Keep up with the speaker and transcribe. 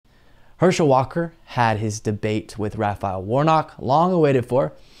Herschel Walker had his debate with Raphael Warnock, long awaited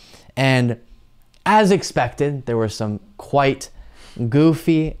for, and as expected, there were some quite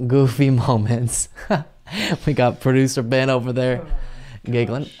goofy moments. We got producer Ben over there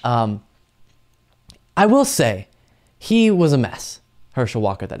giggling. I will say, he was a mess. Herschel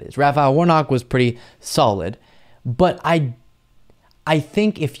Walker, that is. Raphael Warnock was pretty solid, but I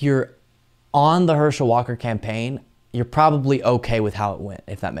think if you're on the Herschel Walker campaign, you're probably okay with how it went,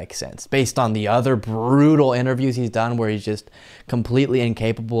 if that makes sense. Based on the other brutal interviews he's done where he's just completely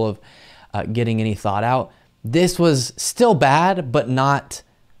incapable of getting any thought out. This was still bad, but not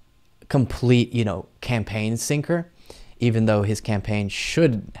complete, campaign sinker, even though his campaign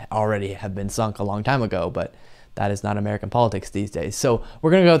should already have been sunk a long time ago, but that is not American politics these days. So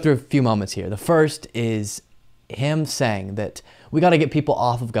we're going to go through a few moments here. The first is him saying that we got to get people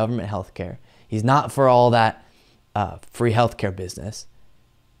off of government health care. He's not for all that free health care business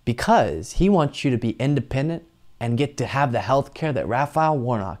because he wants you to be independent and get to have the health care that Raphael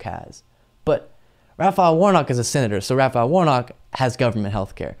Warnock has. But Raphael Warnock is a senator, so Raphael Warnock has government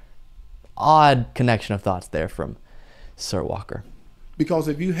health care. Odd connection of thoughts there from Sir Walker. Because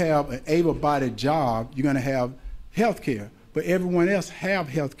if you have an able-bodied job, you're going to have health care. But everyone else have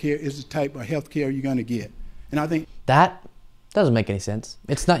health care is the type of health care you're going to get. And I think that doesn't make any sense.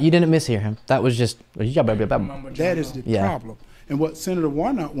 It's not, you didn't mishear him. That was just, that is the problem. And what Senator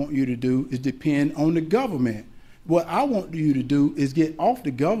Warnock wants you to do is depend on the government. What I want you to do is get off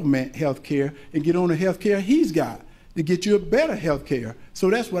the government health care and get on the health care he's got to get you a better health care. So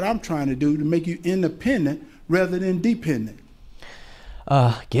that's what I'm trying to do, to make you independent rather than dependent.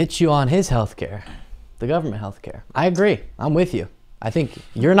 Get you on his health care, the government health care. I agree. I'm with you. I think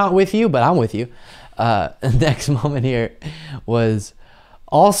you're not with you, but I'm with you. Next moment here was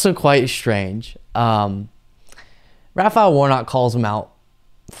also quite strange. Raphael Warnock calls him out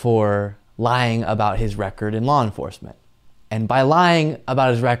for lying about his record in law enforcement. And by lying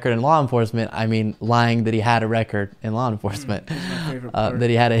about his record in law enforcement, I mean lying that he had a record in law enforcement, that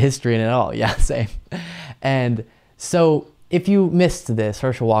he had a history in it all. Yeah, same. And so if you missed this,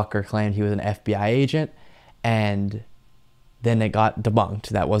 Herschel Walker claimed he was an FBI agent, and then it got debunked.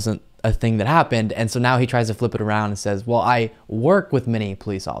 That wasn't a thing that happened. And so now he tries to flip it around and says, well, I work with many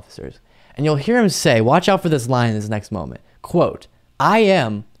police officers. And you'll hear him say, watch out for this line in this next moment, quote, I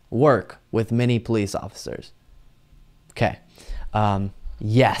am work with many police officers. Okay.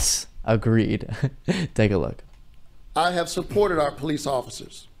 Yes, agreed. Take a look. I have supported our police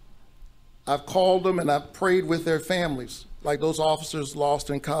officers. I've called them and I've prayed with their families, like those officers lost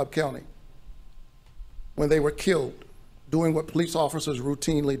in Cobb County when they were killed, doing what police officers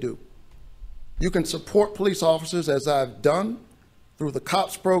routinely do. You can support police officers, as I've done, through the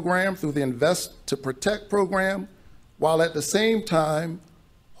COPS program, through the Invest to Protect program, while at the same time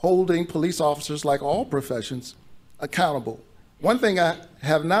holding police officers, like all professions, accountable. One thing I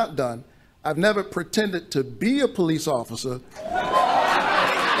have not done, I've never pretended to be a police officer,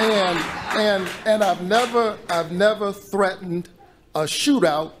 and I've never threatened a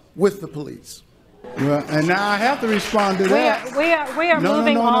shootout with the police. Well, and now I have to respond to that. We are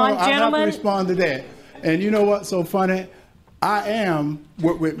moving on, gentlemen. I have to respond to that. And you know what's so funny? I am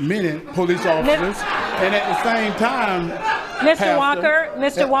work with many police officers, and at the same time, Mr. Walker,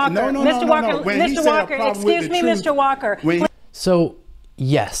 Mr. Walker, Mr. Walker, Mr. Walker, excuse me, Mr. Walker. So,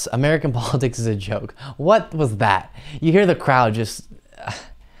 yes, American politics is a joke. What was that? You hear the crowd just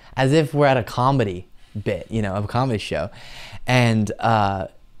as if we're at a comedy bit, a comedy show. And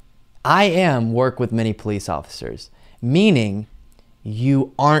I am work with many police officers, meaning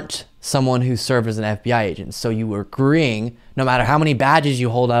you aren't someone who served as an FBI agent. So you were agreeing, no matter how many badges you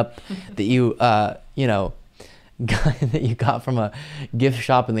hold up that you, that you got from a gift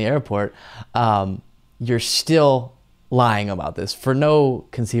shop in the airport, you're still lying about this for no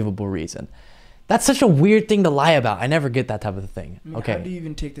conceivable reason. That's such a weird thing to lie about. I never get that type of thing. Okay. How do you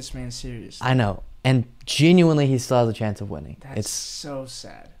even take this man serious? I know. And genuinely, he still has a chance of winning. It's so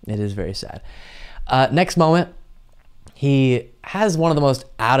sad. It is very sad. Next moment, he has one of the most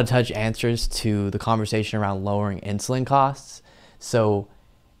out-of-touch answers to the conversation around lowering insulin costs. So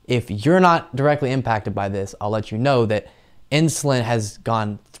if you're not directly impacted by this, I'll let you know that insulin has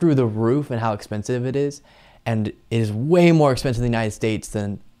gone through the roof and how expensive it is. And it is way more expensive in the United States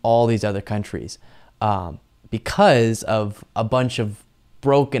than all these other countries because of a bunch of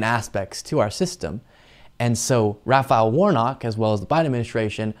broken aspects to our system. And so Raphael Warnock, as well as the Biden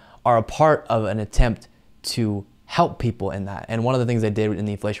administration, are a part of an attempt to help people in that. And one of the things they did in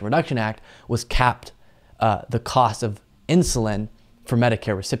the Inflation Reduction Act was capped the cost of insulin for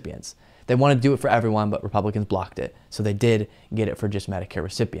Medicare recipients. They wanted to do it for everyone, but Republicans blocked it. So they did get it for just Medicare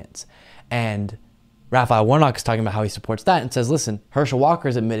recipients. And Raphael Warnock is talking about how he supports that and says, listen, Herschel Walker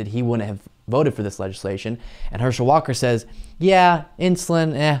has admitted he wouldn't have voted for this legislation. And Herschel Walker says, yeah,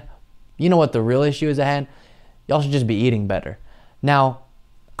 insulin, you know what the real issue is at hand? Y'all should just be eating better. Now,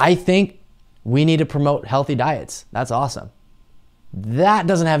 I think we need to promote healthy diets. That's awesome. That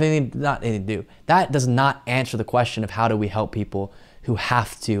doesn't have anything to do. That does not answer the question of how do we help people who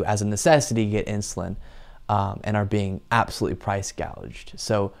have to, as a necessity, get insulin and are being absolutely price gouged.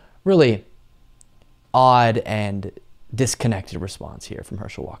 So really odd and disconnected response here from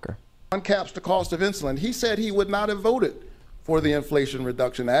Herschel Walker. Uncaps the cost of insulin. He said he would not have voted for the Inflation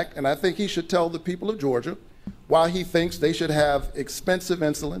Reduction Act, and I think he should tell the people of Georgia why he thinks they should have expensive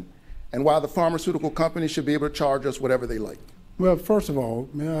insulin and why the pharmaceutical companies should be able to charge us whatever they like. Well, first of all,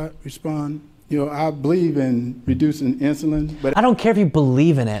 may I respond? You know, I believe in reducing insulin, but I don't care if you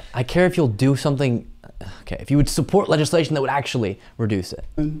believe in it. I care if you'll do something. Okay, if you would support legislation that would actually reduce it.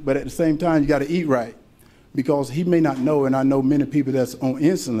 But at the same time, you got to eat right, because he may not know, and I know many people that's on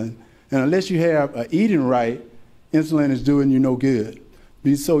insulin, and unless you have eating right, insulin is doing you no good.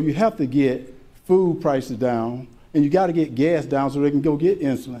 So you have to get food prices down, and you got to get gas down so they can go get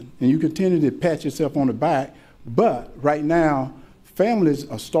insulin. And you continue to pat yourself on the back, but right now, families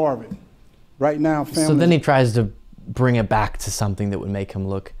are starving. Right now, families... So then he tries to bring it back to something that would make him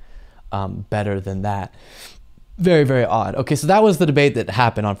look better than that. Very, very odd. Okay, so that was the debate that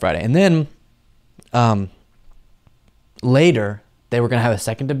happened on Friday. And then later, they were going to have a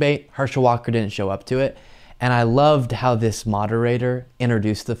second debate. Herschel Walker didn't show up to it. And I loved how this moderator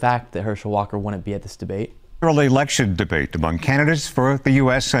introduced the fact that Herschel Walker wouldn't be at this debate. Early election debate among candidates for the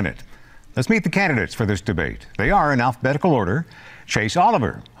U.S. Senate. Let's meet the candidates for this debate. They are in alphabetical order. Chase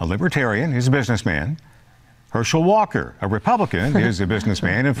Oliver, a libertarian, is a businessman. Herschel Walker, a Republican, is a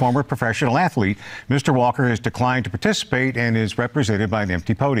businessman and former professional athlete. Mr. Walker has declined to participate and is represented by an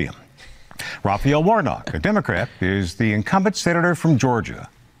empty podium. Raphael Warnock, a Democrat, is the incumbent senator from Georgia.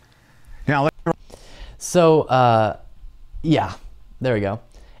 Now, so, yeah, there we go.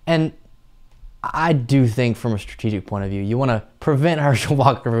 And I do think from a strategic point of view, you want to prevent Herschel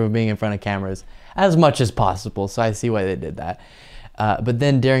Walker from being in front of cameras as much as possible. So I see why they did that. But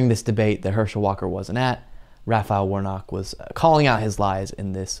then during this debate that Herschel Walker wasn't at, Raphael Warnock was calling out his lies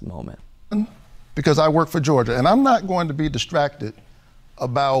in this moment. Because I work for Georgia, and I'm not going to be distracted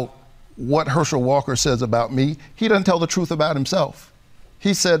about what Herschel Walker says about me. He doesn't tell the truth about himself.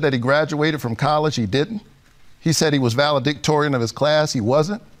 He said that he graduated from college. He didn't. He said he was valedictorian of his class. He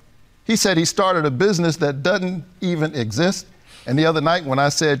wasn't. He said he started a business that doesn't even exist. And the other night when I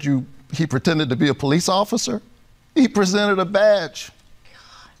said he pretended to be a police officer, he presented a badge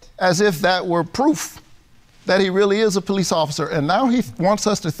as if that were proof that he really is a police officer. And now he wants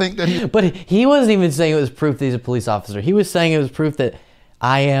us to think that he... But he wasn't even saying it was proof that he's a police officer. He was saying it was proof that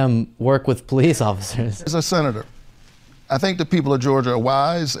I work with police officers. As a senator, I think the people of Georgia are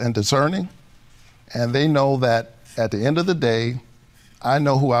wise and discerning, and they know that at the end of the day, I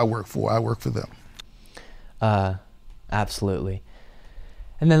know who I work for. I work for them. Absolutely.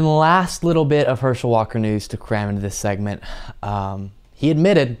 And then the last little bit of Herschel Walker news to cram into this segment. He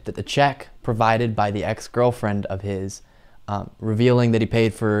admitted that the check provided by the ex-girlfriend of his, revealing that he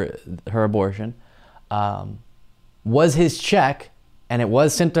paid for her abortion, was his check, and it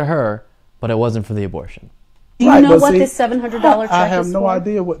was sent to her, but it wasn't for the abortion. Do you know what this $700 check is for? I have no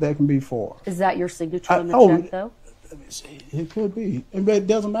idea what that can be for. Is that your signature on the check, though? Let me see. It could be. But it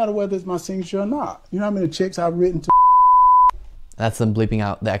doesn't matter whether it's my signature or not. You know how many checks I've written to? That's them bleeping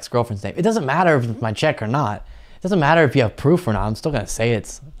out the ex-girlfriend's name. It doesn't matter if it's my check or not. It doesn't matter if you have proof or not. I'm still going to say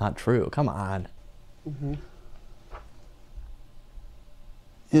it's not true. Come on. Mm-hmm.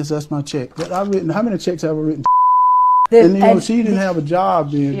 Yes, that's my check. But I've written, how many checks have I written? And you know, she didn't have a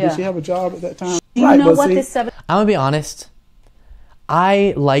job then. Yeah. Did she have a job at that time? Do you know what this $700? I'm going to be honest.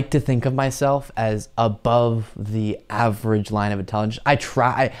 I like to think of myself as above the average line of intelligence.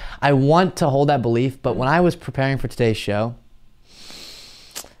 I want to hold that belief, but when I was preparing for today's show,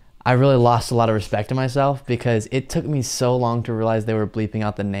 I really lost a lot of respect to myself because it took me so long to realize they were bleeping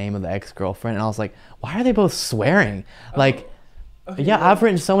out the name of the ex-girlfriend, and I was like, why are they both swearing? Like, okay, yeah, I've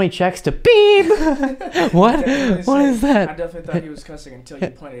written so many checks to beep. What is that? I definitely thought he was cussing until you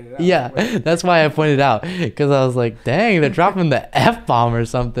pointed it out. Yeah, that's why I pointed it out, because I was like, dang, they're dropping the F-bomb or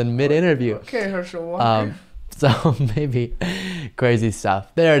something mid-interview. Okay, Herschel Walker. So maybe crazy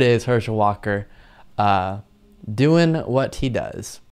stuff. There it is, Herschel Walker doing what he does.